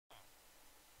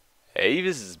Hey,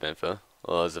 this is Memphis,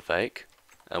 or as a fake,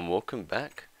 and welcome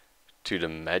back to the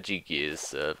MagiGears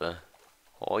server.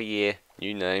 Oh yeah,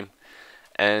 new name.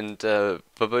 And for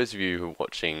those of you who are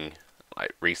watching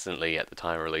like recently at the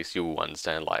time of release, you'll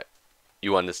understand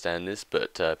this,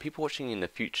 but people watching in the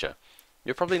future,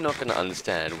 you're probably not going to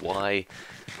understand why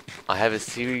I have a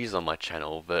series on my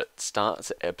channel that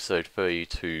starts at episode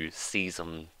 32,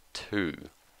 season 2.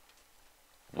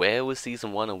 Where was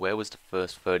season 1 and where was the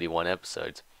first 31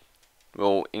 episodes?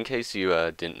 Well, in case you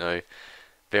didn't know,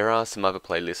 there are some other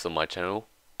playlists on my channel.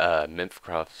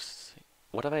 Memphcraft's.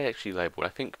 What are they actually labeled? I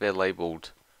think they're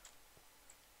labeled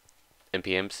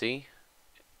MPMC.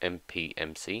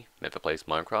 MPMC. Memphis Plays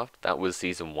Minecraft. That was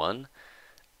season 1.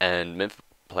 And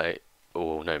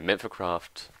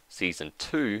Memphicraft season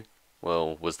 2,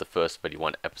 well, was the first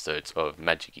 31 episodes of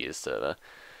MagiGears server.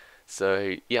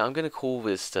 So, yeah, I'm going to call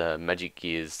this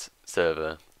MagiGears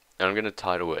server. And I'm going to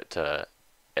title it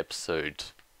episode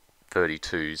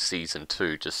 32 season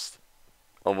 2, just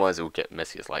otherwise it will get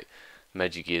messy. It's like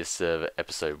MagiGears server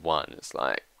episode 1. It's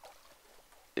like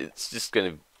it's just going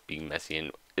to be messy,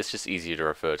 and it's just easier to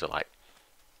refer to like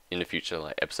in the future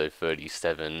like episode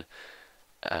 37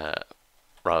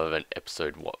 rather than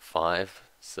episode 5.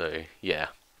 So yeah.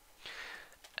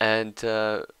 And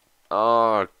oh,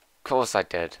 of course I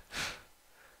did.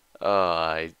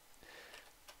 Oh,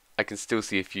 I can still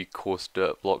see a few coarse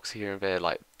dirt blocks here and there,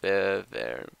 like there.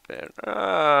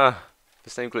 The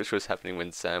same glitch was happening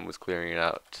when Sam was clearing it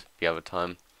out the other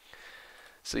time.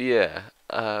 So yeah,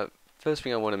 first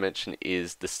thing I want to mention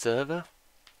is the server.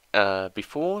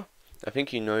 Before, I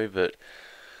think you know that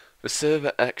the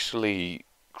server actually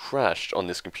crashed on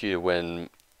this computer when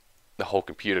the whole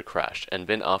computer crashed, and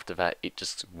then after that it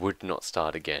just would not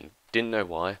start again. Didn't know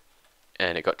why,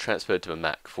 and it got transferred to a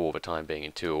Mac for the time being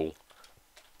until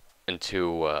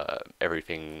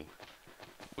everything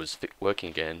was working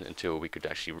again, until we could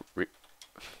actually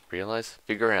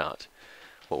figure out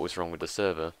what was wrong with the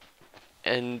server.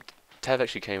 And Tav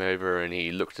actually came over and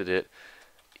he looked at it.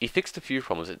 He fixed a few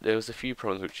problems. There was a few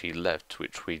problems which he left,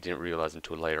 which we didn't realize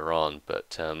until later on,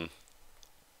 but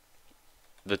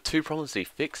the two problems he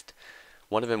fixed,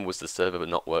 one of them was the server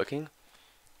not working.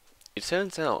 It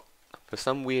turns out, for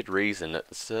some weird reason, that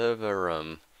the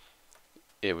server,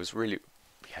 it was really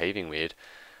behaving weird.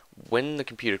 When the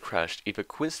computer crashed, either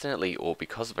coincidentally or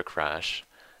because of a crash,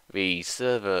 the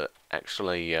server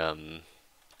actually, no,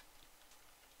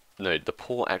 the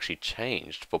port actually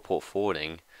changed for port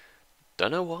forwarding.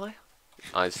 Don't know why.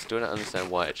 I still don't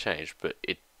understand why it changed, but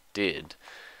it did.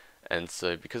 And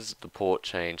so because of the port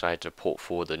change, I had to port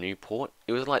forward the new port.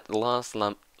 It was like the last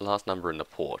number in the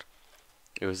port.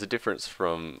 It was a difference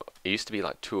from, it used to be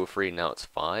like 2 or 3, now it's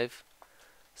 5.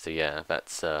 So yeah,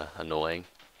 that's annoying.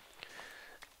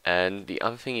 And the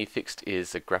other thing he fixed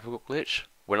is a graphical glitch.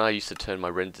 When I used to turn my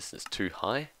render distance too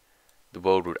high, the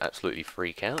world would absolutely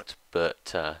freak out,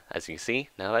 but as you can see,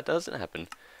 now that doesn't happen.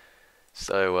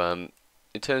 So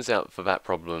it turns out for that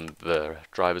problem, the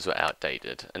drivers were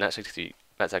outdated, and that's actually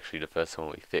the first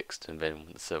one we fixed. And then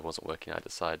when the server wasn't working, I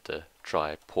decided to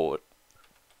try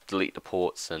delete the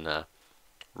ports and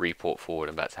report forward,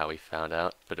 and that's how we found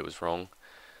out, but it was wrong.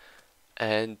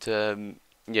 And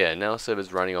yeah, now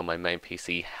server's running on my main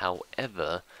PC.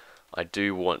 However, I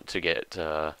do want to get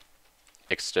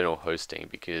external hosting,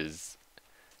 because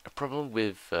a problem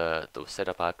with the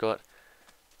setup I've got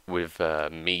with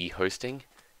me hosting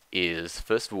is,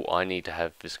 first of all, I need to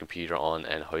have this computer on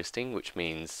and hosting, which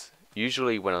means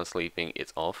usually when I'm sleeping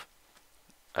it's off.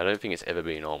 I don't think it's ever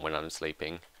been on when I'm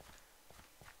sleeping.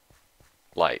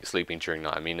 Like sleeping during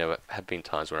night. I mean, there have been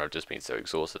times when I've just been so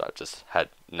exhausted I've just had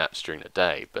naps during the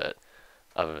day, but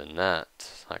other than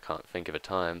that, I can't think of a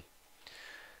time.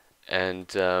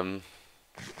 And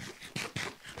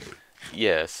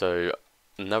yeah, so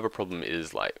another problem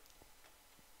is, like,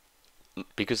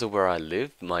 because of where I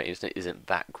live, my internet isn't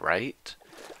that great.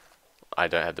 I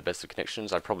don't have the best of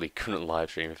connections. I probably couldn't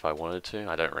live stream if I wanted to.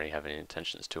 I don't really have any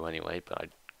intentions to anyway, but I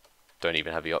don't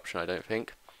even have the option, I don't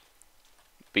think.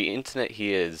 The internet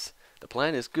here the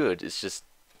plan is good, it's just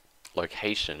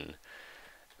location.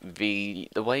 The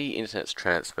way internet's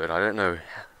transferred, I don't know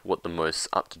what the most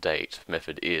up-to-date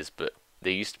method is, but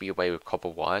there used to be a way with copper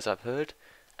wires, I've heard,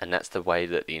 and that's the way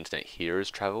that the internet here has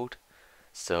travelled.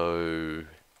 So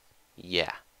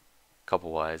yeah, copper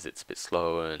wires, it's a bit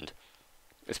slower, and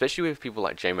especially with people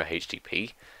like Jamer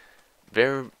HTP.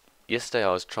 Yesterday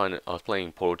I was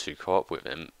playing Portal 2 co-op with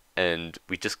him, and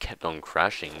we just kept on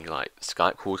crashing. Like,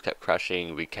 Skype calls kept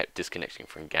crashing, we kept disconnecting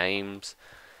from games.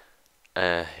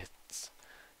 And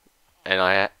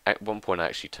at one point I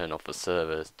actually turned off the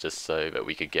server just so that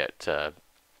we could get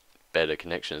better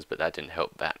connections, but that didn't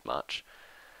help that much.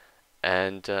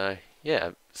 And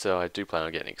yeah, so I do plan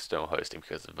on getting external hosting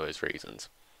because of those reasons.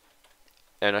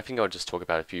 And I think I'll just talk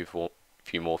about a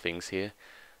few more things here.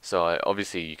 So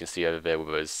obviously you can see over there with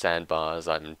those sandbars,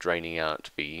 I'm draining out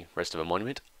the rest of the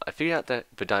monument. I figured out that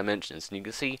the dimensions, and you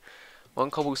can see 1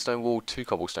 cobblestone wall, 2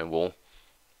 cobblestone wall.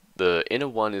 The inner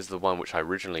one is the one which I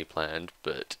originally planned,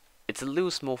 but it's a little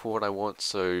small for what I want,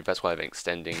 so that's why I'm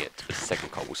extending it to the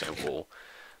 2nd cobblestone wall.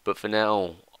 But for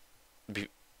now,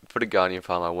 for the Guardian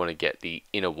Farm, I want to get the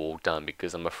inner wall done,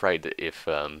 because I'm afraid that if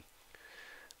I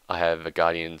have a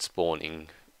Guardian spawning,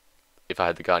 if I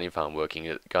had the Guardian Farm working,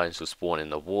 the Guardians will spawn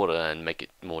in the water and make it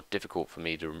more difficult for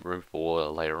me to remove the water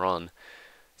later on.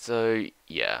 So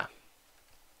yeah,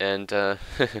 and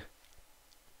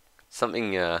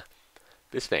something,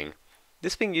 this thing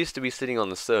used to be sitting on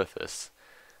the surface,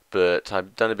 but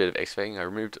I've done a bit of excavating. I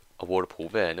removed a water pool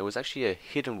there, and there was actually a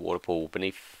hidden water pool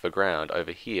beneath the ground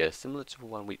over here, similar to the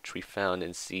one which we found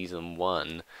in Season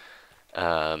 1,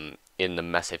 in the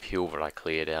massive hill that I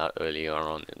cleared out earlier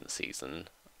on in the season.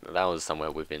 That was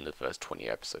somewhere within the first 20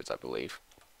 episodes, I believe.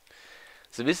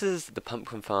 So this is the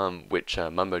pumpkin farm which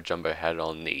Mumbo Jumbo had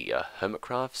on the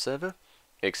Hermitcraft server,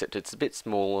 except it's a bit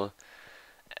smaller,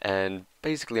 and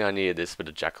basically I needed this for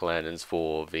the jack-o'-lanterns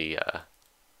for the,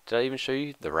 did I even show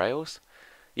you the rails?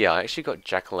 Yeah, I actually got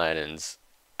jack-o'-lanterns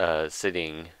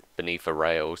sitting beneath the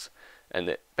rails,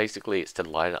 and basically it's to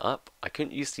light it up. I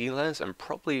couldn't use sea lanterns and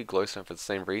probably glowstone for the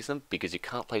same reason, because you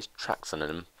can't place tracks on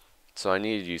them. So I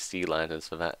needed to use sea lanterns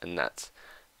for that, and that's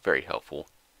very helpful.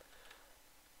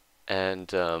 And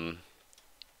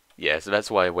yeah, so that's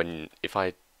why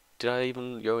did I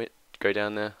even go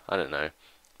down there? I don't know.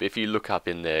 But if you look up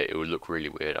in there, it would look really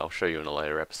weird. I'll show you in a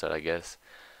later episode, I guess.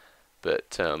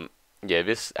 But yeah,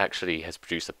 this actually has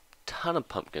produced a ton of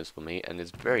pumpkins for me, and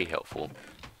is very helpful.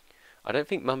 I don't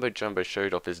think Mumbo Jumbo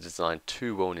showed off his design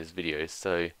too well in his video,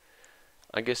 so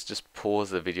I guess just pause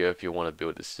the video if you want to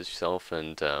build this yourself,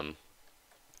 and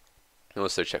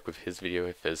also check with his video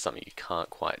if there's something you can't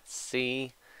quite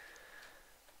see.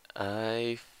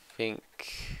 I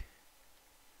think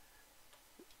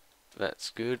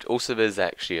that's good. Also, there's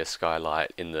actually a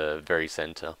skylight in the very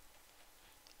center.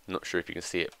 I'm not sure if you can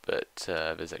see it, but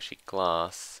there's actually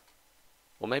glass.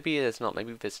 Or maybe there's not,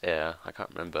 maybe there's air, I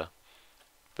can't remember.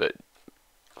 But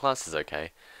glass is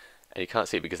okay. And you can't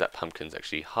see it because that pumpkin's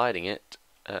actually hiding it.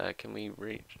 Can we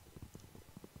reach?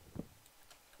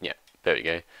 Yeah, there we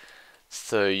go.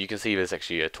 So you can see there's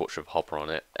actually a torch with hopper on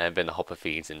it, and then the hopper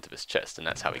feeds into this chest, and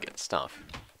that's how we get stuff.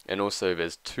 And also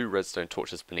there's 2 redstone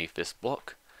torches beneath this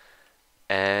block,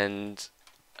 and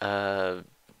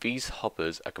these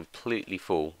hoppers are completely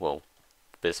full. Well,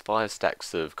 there's 5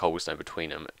 stacks of cobblestone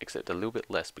between them, except a little bit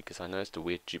less because I noticed a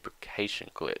weird duplication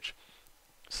glitch.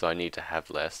 So I need to have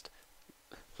less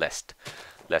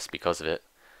because of it.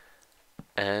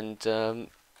 And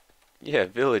yeah,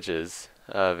 villagers.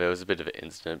 There was a bit of an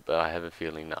incident, but I have a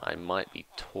feeling that I might be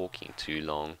talking too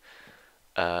long.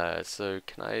 So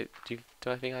can I do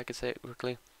I think I could say it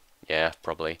quickly? Yeah,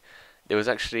 probably. There was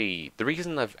actually, the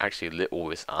reason I've actually lit all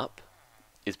this up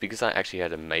is because I actually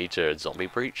had a major zombie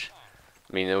breach.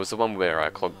 I mean, there was the one where I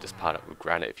clogged this part up with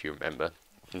granite, if you remember,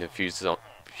 and a few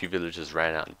villagers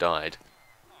ran out and died.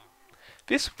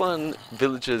 This one,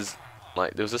 villagers,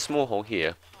 like, there was a small hole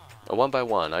here, and one by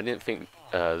one, I didn't think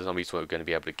the zombies weren't going to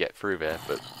be able to get through there,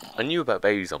 but I knew about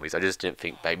baby zombies. I just didn't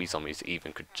think baby zombies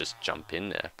even could just jump in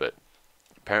there, but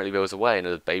apparently there was a way, and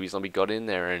a baby zombie got in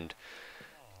there and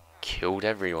killed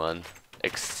everyone,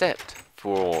 except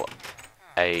for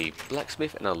a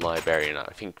blacksmith and a librarian.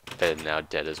 I think they're now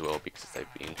dead as well because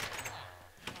they've been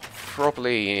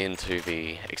probably into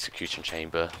the execution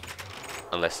chamber,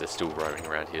 unless they're still roaming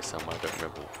around here somewhere. I don't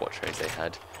remember what trays they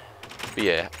had. But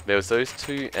yeah, there was those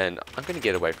 2, and I'm going to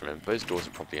get away from them. Those doors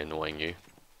are probably annoying you.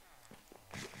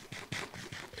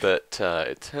 But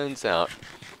it turns out,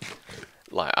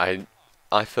 like, I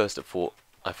thought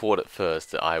at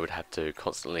first that I would have to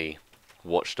constantly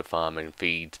watch the farm and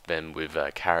feed them with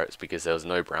carrots because there was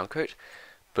no brown coat.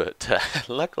 But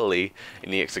luckily, in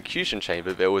the execution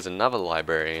chamber, there was another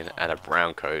librarian and a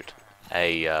brown coat,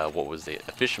 a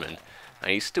fisherman,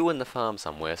 and he's still in the farm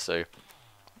somewhere. So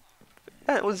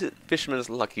that was a fisherman's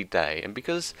lucky day, and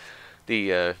because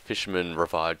the fisherman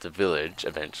revived the village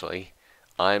eventually,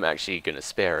 I'm actually going to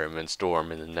spare him and store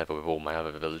him in the nether with all my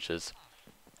other villagers.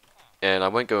 And I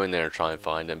won't go in there and try and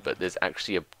find him, but there's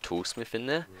actually a toolsmith in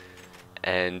there,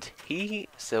 and he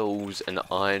sells an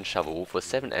iron shovel for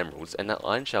 7 emeralds, and that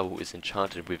iron shovel is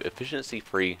enchanted with efficiency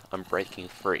 3, unbreaking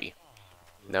 3.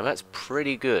 Now that's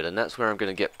pretty good, and that's where I'm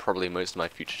going to get probably most of my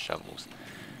future shovels.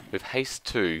 With haste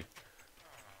 2,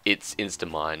 it's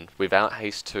instant mine. Without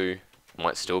haste 2,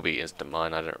 might still be instant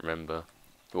mine, I don't remember.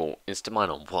 Well, instant mine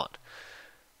on what?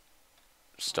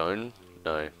 Stone?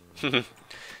 No.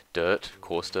 Dirt?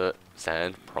 Coarse dirt?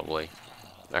 Sand? Probably.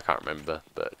 I can't remember,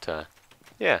 but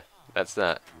yeah, that's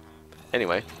that.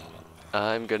 Anyway,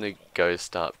 I'm gonna go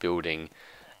start building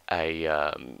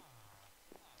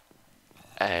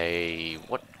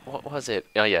what was it?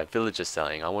 Oh yeah, villager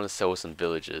selling. I want to sell some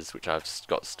villagers, which I've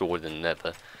got stored in the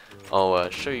Nether. I'll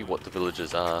show you what the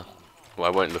villagers are.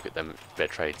 Well, I won't look at them, their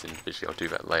trades individually. I'll do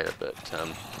that later. But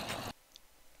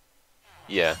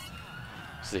yeah.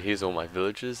 So here's all my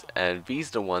villagers, and these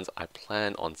are the ones I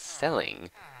plan on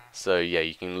selling. So yeah,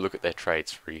 you can look at their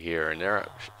trades through here, and there are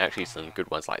actually some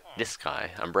good ones like this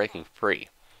guy. I'm breaking free.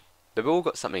 They've all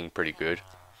got something pretty good,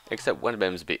 except one of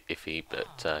them's a bit iffy,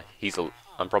 but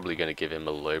I'm probably going to give him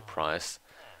a low price,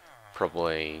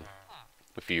 probably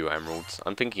a few emeralds.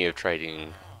 I'm thinking of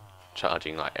charging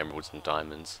like emeralds and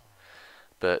diamonds.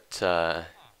 But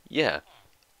yeah,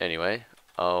 anyway,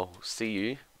 I'll see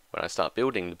you when I start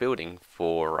building the building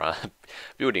for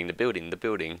building the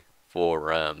building for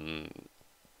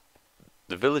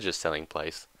the villager selling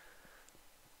place.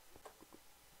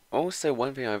 Also,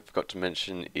 one thing I forgot to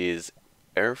mention is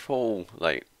Airfall,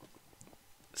 like,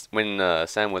 when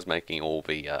Sam was making all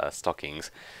the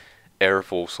stockings,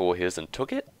 Airfall saw his and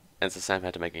took it, and so Sam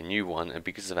had to make a new one, and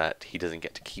because of that, he doesn't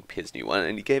get to keep his new one,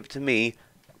 and he gave it to me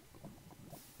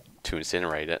to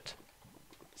incinerate it.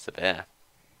 So there.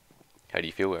 How do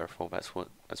you feel, Airfall? That's what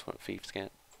thieves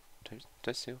get. Don't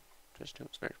steal. Don't steal.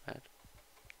 It's very bad.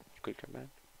 You could go bad,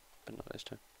 but not this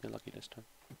time. You're lucky this time.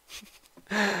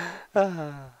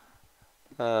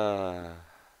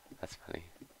 That's funny.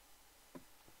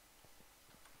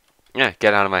 Yeah,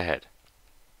 get out of my head.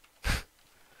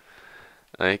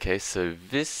 Okay, so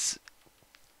this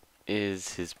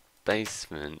is his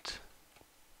basement.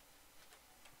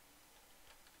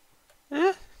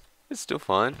 It's still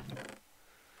fine.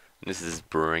 This is his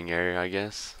brewing area, I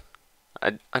guess.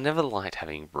 I never liked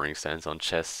having brewing stones on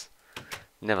chests.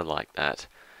 Never liked that.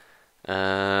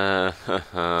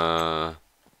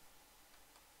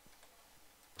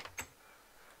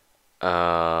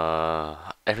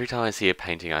 Every time I see a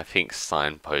painting, I think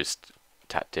signpost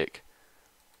tactic,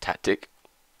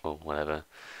 or whatever.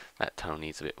 That tunnel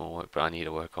needs a bit more work, but I need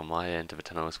to work on my end of the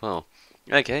tunnel as well.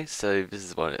 Okay, so this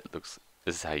is what it looks.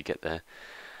 This is how you get there.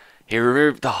 He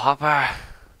removed the hopper.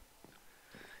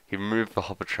 He removed the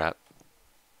hopper trap.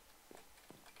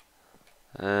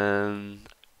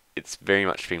 It's very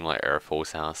much feeling like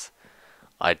Airfall's house.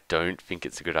 I don't think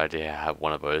it's a good idea to have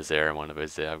one of those there and one of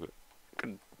those there. I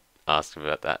could ask him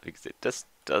about that because it just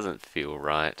doesn't feel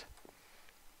right.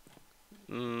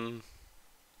 I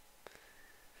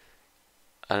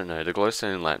don't know. The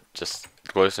glowstone just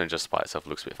by itself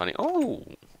looks a bit funny. Oh,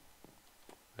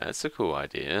 that's a cool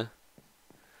idea.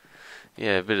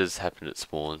 Yeah, a bit has happened at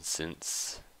spawn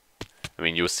since. I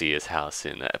mean, you'll see his house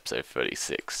in episode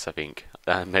 36. I think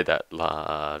I made that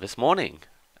this morning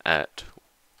at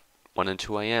 1 and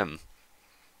 2 a.m.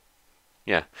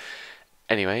 Yeah.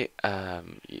 Anyway,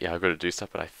 yeah, I've got to do stuff,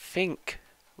 but I think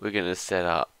we're going to set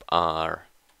up our...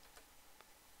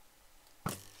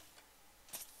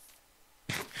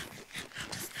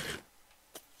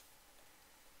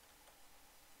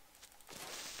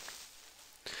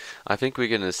 I think we're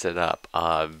going to set up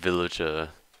our villager...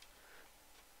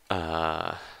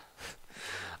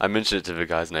 I mentioned it to the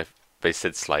guys and they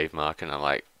said slave mark, and I'm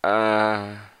like,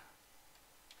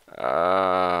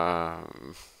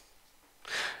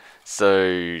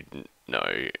 So, no.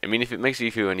 I mean, if it makes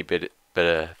you feel any bit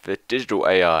better, they're digital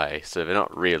AI, so they're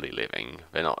not really living.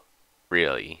 They're not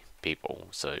really people,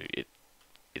 so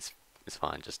it's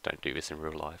fine. Just don't do this in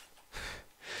real life.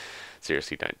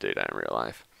 Seriously, don't do that in real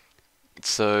life.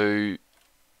 So...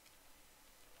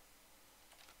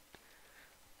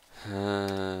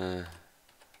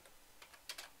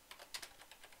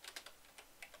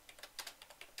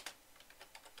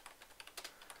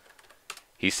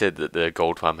 he said that the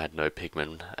gold farm had no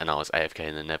pigment, and I was AFK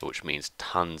in the Nether, which means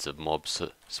tons of mobs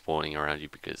spawning around you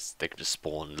because they can just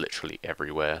spawn literally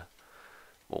everywhere,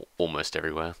 or almost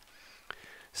everywhere.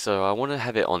 So I want to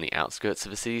have it on the outskirts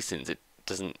of the city, since it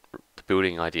doesn't. The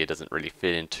building idea doesn't really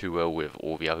fit in too well with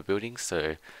all the other buildings.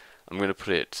 So I'm going to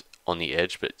put it on the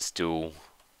edge, but still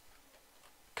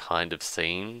kind of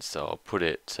seen. So I'll put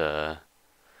it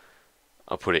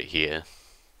here.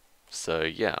 So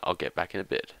yeah, I'll get back in a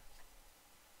bit.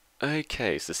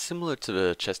 Okay, so similar to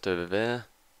the chest over there.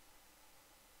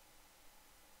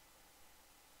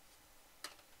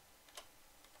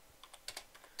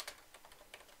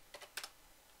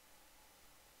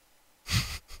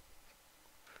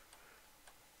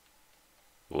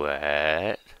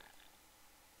 What?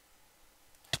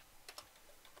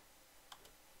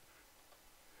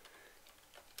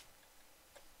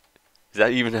 Is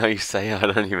that even how you say it? I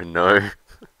don't even know.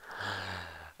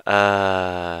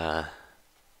 uh,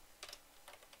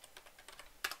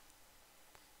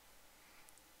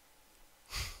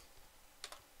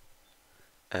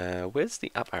 where's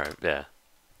the up arrow? There.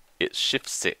 It's shift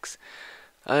 6.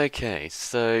 Okay,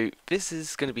 so this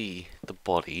is going to be the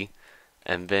body,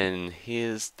 and then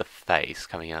here's the face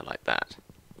coming out like that.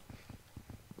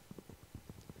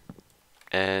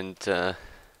 And,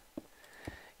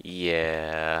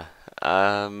 yeah,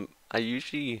 I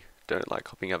usually don't like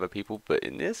copying other people, but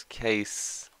in this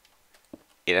case,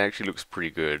 it actually looks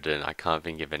pretty good, and I can't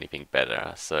think of anything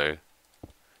better, so,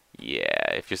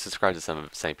 yeah, if you're subscribed to some of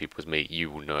the same people as me,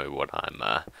 you will know what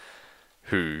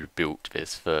who built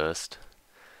this first.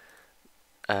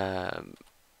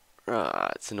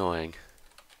 Right, it's annoying.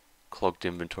 Clogged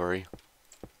inventory.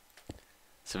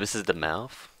 So this is the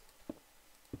mouth.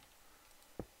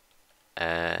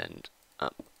 And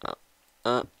up, up,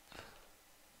 up.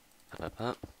 Up, up,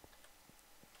 up.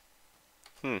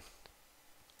 I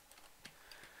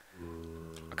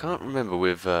can't remember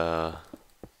with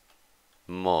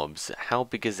mobs, how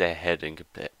big is their head in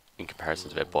comparison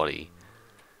to their body?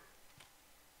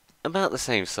 About the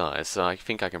same size, so I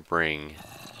think I can bring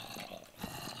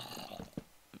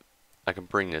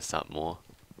this up more.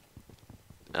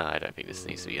 I don't think this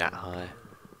needs to be that high.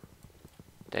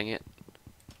 Dang it.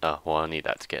 Oh, well, I need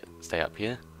that to stay up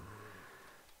here.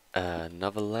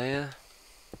 Another layer.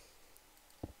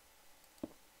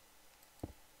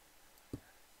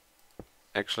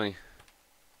 Actually,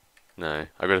 no.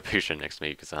 I've got a picture next to me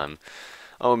because I'll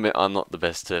admit I'm not the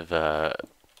best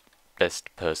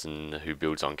person who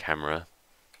builds on camera.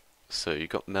 So you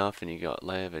got mouth and you got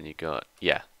layer and you got,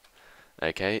 yeah.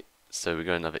 Okay, so we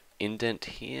got another indent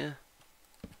here.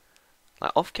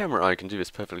 Like off camera I can do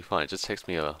this perfectly fine. It just takes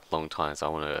me a long time,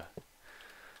 so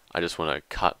I just wanna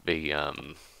cut the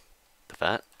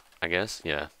fat, I guess.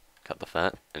 Yeah, cut the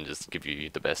fat and just give you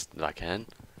the best that I can.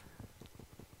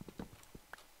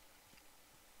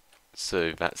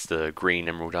 So that's the green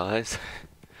emerald eyes.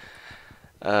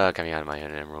 Coming out of my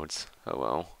own emeralds. Oh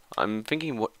well. I'm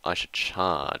thinking what I should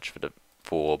charge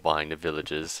for buying the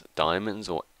villagers. Diamonds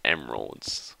or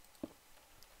emeralds?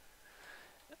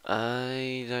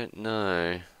 I don't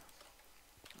know.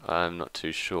 I'm not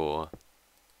too sure.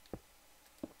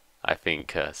 I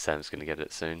think Sam's gonna get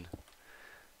it soon.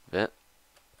 There.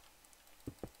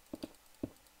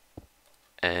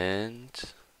 And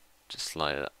just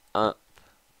slide it up.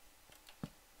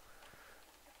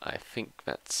 I think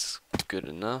that's good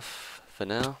enough for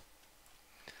now.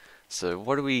 So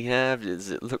what do we have? Does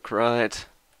it look right?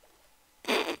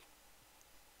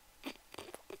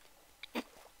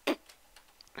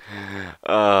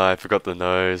 Oh, I forgot the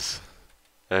nose.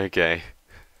 Okay.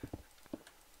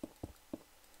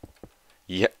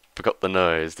 Yep, forgot the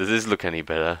nose. Does this look any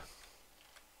better?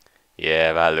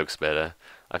 Yeah, that looks better.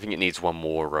 I think it needs one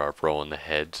more row on the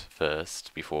head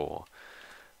first before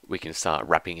we can start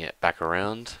wrapping it back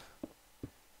around.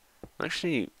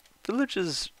 Actually,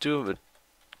 villagers do have a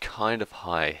kind of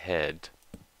high head.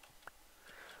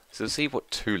 So let's see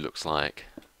what 2 looks like.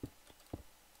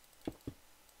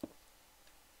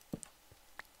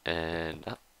 And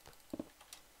up.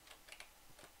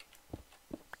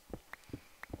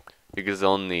 Because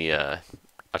on the, I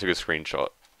took a screenshot.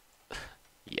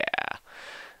 Yeah.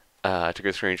 I took a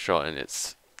screenshot and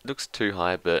it looks too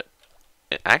high, but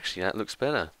actually that looks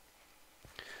better.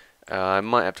 I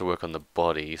might have to work on the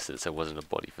body since there wasn't a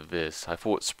body for this. I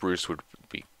thought spruce would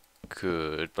be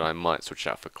good, but I might switch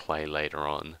out for clay later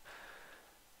on.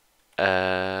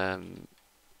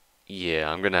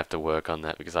 Yeah, I'm gonna have to work on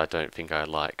that because I don't think I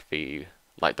like the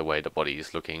way the body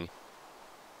is looking.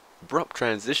 Abrupt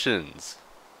transitions.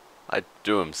 I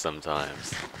do them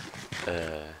sometimes.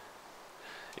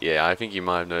 Yeah, I think you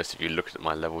might have noticed if you looked at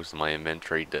my levels in my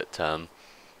inventory that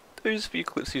those few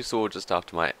clips you saw just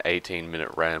after my 18-minute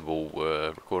ramble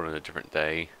were recorded on a different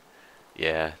day.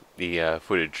 Yeah, the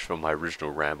footage from my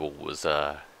original ramble was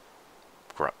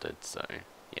corrupted, so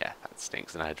yeah, that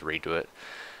stinks, and I had to redo it.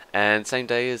 And same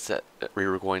day as that,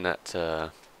 re-recording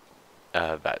that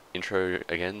intro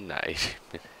again. That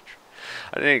 18-minute.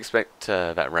 I didn't expect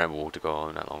that ramble to go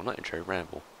on that long. Not intro,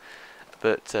 ramble.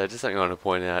 But just something I want to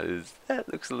point out is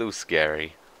that looks a little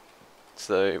scary.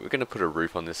 So we're going to put a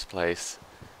roof on this place.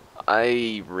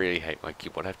 I really hate my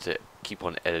keyboard. I have to keep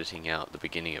on editing out the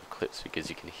beginning of clips because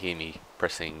you can hear me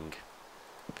pressing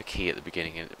the key at the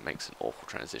beginning and it makes an awful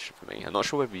transition for me. I'm not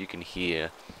sure whether you can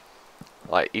hear,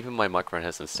 like, even my microphone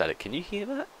has some static. Can you hear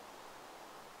that?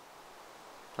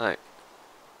 Like,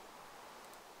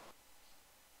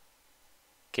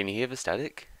 can you hear the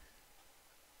static?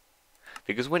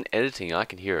 Because when editing, I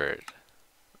can hear it.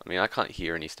 I mean, I can't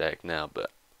hear any static now,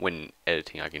 but when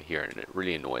editing, I can hear it, and it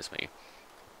really annoys me.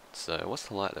 So, what's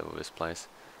the light level of this place?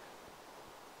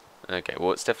 Okay,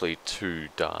 well, it's definitely too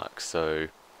dark, so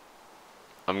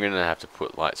I'm going to have to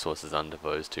put light sources under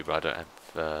those two, but I don't have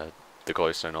the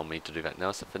glowstone on me to do that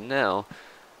now. So for now,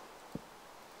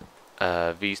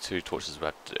 these two torches are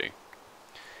about to do.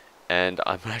 And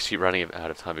I'm actually running out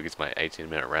of time because of my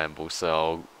 18-minute ramble, so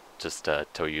I'll just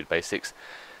tell you the basics.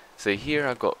 So here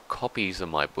I've got copies of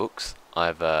my books.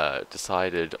 I've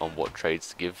decided on what trades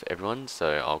to give everyone,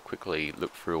 so I'll quickly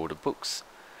look through all the books.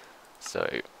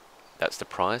 So that's the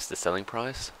price, the selling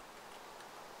price.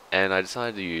 And I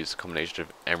decided to use a combination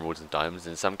of emeralds and diamonds.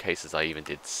 In some cases I even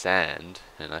did sand,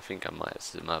 and I think I might have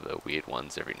some other weird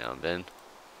ones every now and then.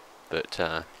 But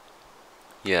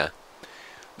yeah,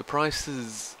 the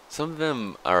prices, some of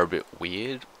them are a bit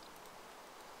weird.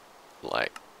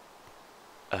 Like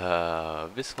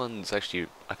this one's actually,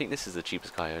 I think this is the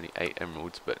cheapest guy, only 8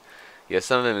 emeralds, but yeah,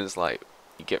 some of them is like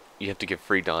you have to give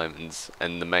 3 diamonds,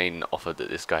 and the main offer that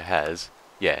this guy has,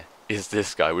 yeah, is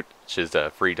this guy, which is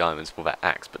 3 diamonds for that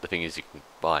axe. But the thing is, you can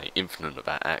buy infinite of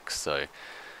that axe, so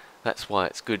that's why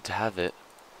it's good to have it.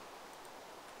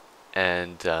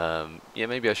 And yeah,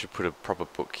 maybe I should put a proper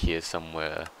book here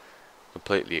somewhere,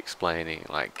 completely explaining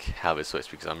like how this works,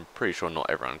 because I'm pretty sure not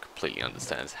everyone completely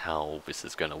understands how this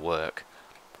is going to work.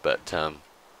 But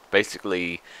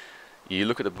basically, you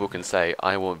look at the book and say,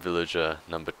 I want villager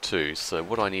number 2. So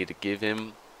what do I need to give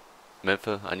him?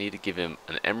 Remember, I need to give him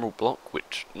an emerald block,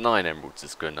 which 9 emeralds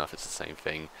is good enough, it's the same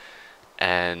thing,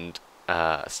 and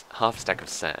half a stack of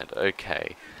sand.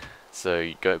 Okay, so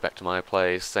you go back to my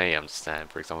place, say I'm sand,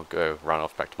 for example, go run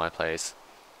off back to my place,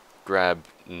 grab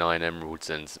 9 emeralds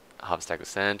and half a stack of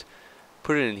sand,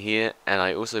 put it in here, and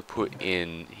I also put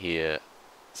in here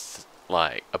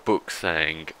like a book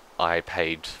saying I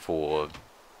paid for,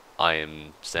 I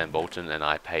am Sam Bolton and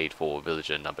I paid for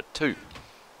villager number 2.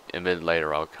 And then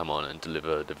later I'll come on and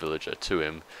deliver the villager to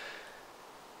him.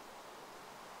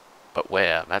 But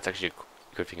where? That's actually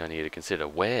a good thing I need to consider.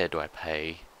 Where do I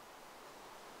pay?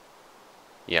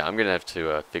 Yeah, I'm going to have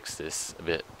to fix this a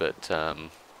bit, but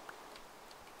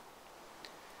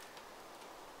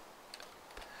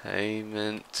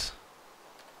payment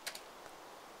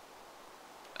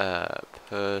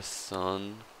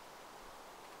person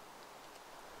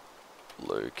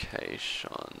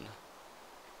location.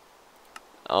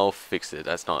 I'll fix it.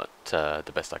 That's not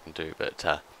the best I can do,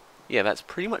 but yeah, that's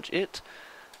pretty much it.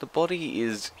 The body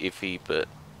is iffy, but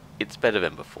it's better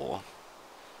than before.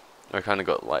 I kind of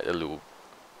got like a little,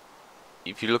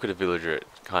 if you look at a villager, it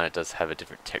kind of does have a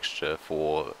different texture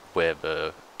for where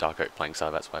the dark oak planks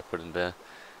are. That's why I put them there.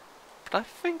 But I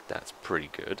think that's pretty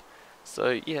good.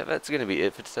 So yeah, that's going to be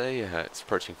it for today. It's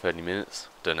approaching 30 minutes.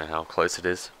 Don't know how close it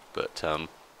is, but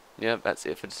yeah, that's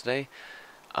it for today.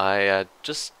 I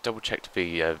just double checked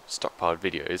the stockpiled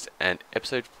videos, and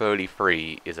episode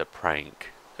 33 is a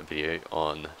prank video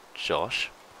on Josh.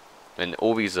 And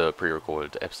all these are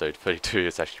pre-recorded. Episode 32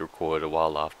 is actually recorded a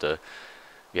while after.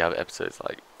 The other episodes,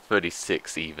 like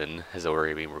 36 even, has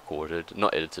already been recorded.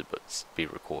 Not edited, but be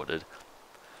recorded.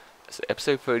 So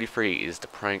episode 33 is the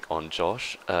prank on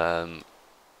Josh.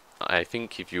 I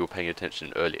think if you were paying attention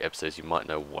in early episodes, you might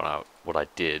know what I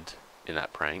did in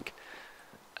that prank.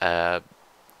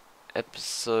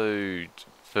 Episode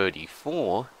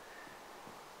 34.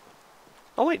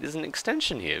 Oh wait, there's an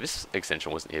extension here. This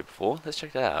extension wasn't here before. Let's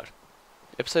check that out.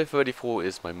 Episode 34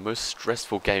 is my most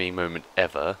stressful gaming moment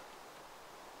ever.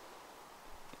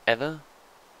 Ever?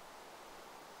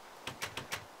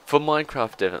 For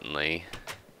Minecraft, definitely.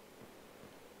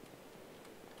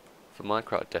 For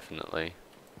Minecraft, definitely.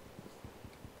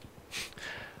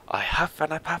 I huff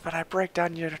and I puff and I break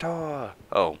down your door.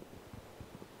 Oh.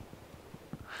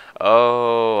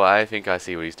 Oh, I think I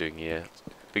see what he's doing here.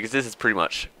 Because this is pretty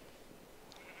much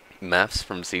maths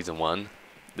from season 1.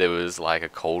 There was like a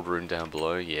cold room down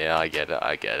below. Yeah, I get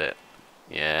it.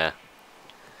 Yeah.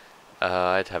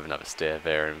 I'd have another stair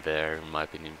there and there, in my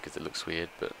opinion, because it looks weird,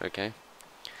 but okay.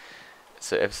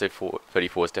 So episode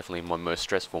 34 is definitely my most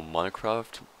stressful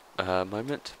Minecraft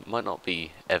moment. Might not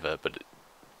be ever, but it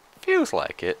feels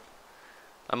like it.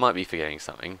 I might be forgetting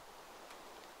something.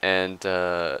 And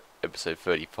episode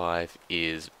 35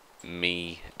 is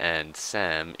me and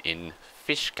Sam in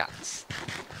fish guts.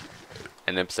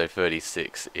 And episode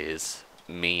 36 is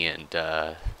me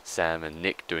and Sam and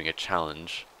Nick doing a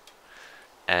challenge.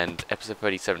 And episode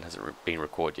 37 hasn't been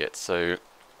recorded yet, so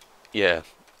yeah,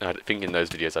 I think in those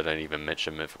videos I don't even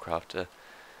mention Mythocrafter.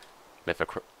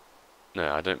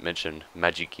 No, I don't mention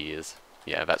MagiGears.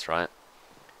 Yeah, that's right.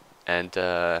 And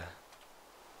yeah,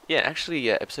 actually,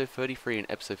 yeah, episode 33 and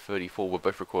episode 34 were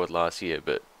both recorded last year,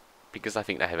 but because I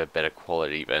think they have a better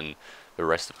quality than the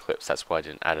rest of the clips, that's why I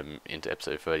didn't add them into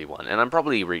episode 31. And I'm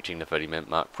probably reaching the 30-minute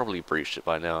mark, probably breached it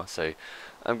by now, so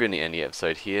I'm going to end the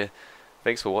episode here.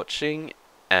 Thanks for watching,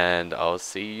 and I'll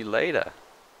see you later.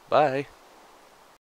 Bye.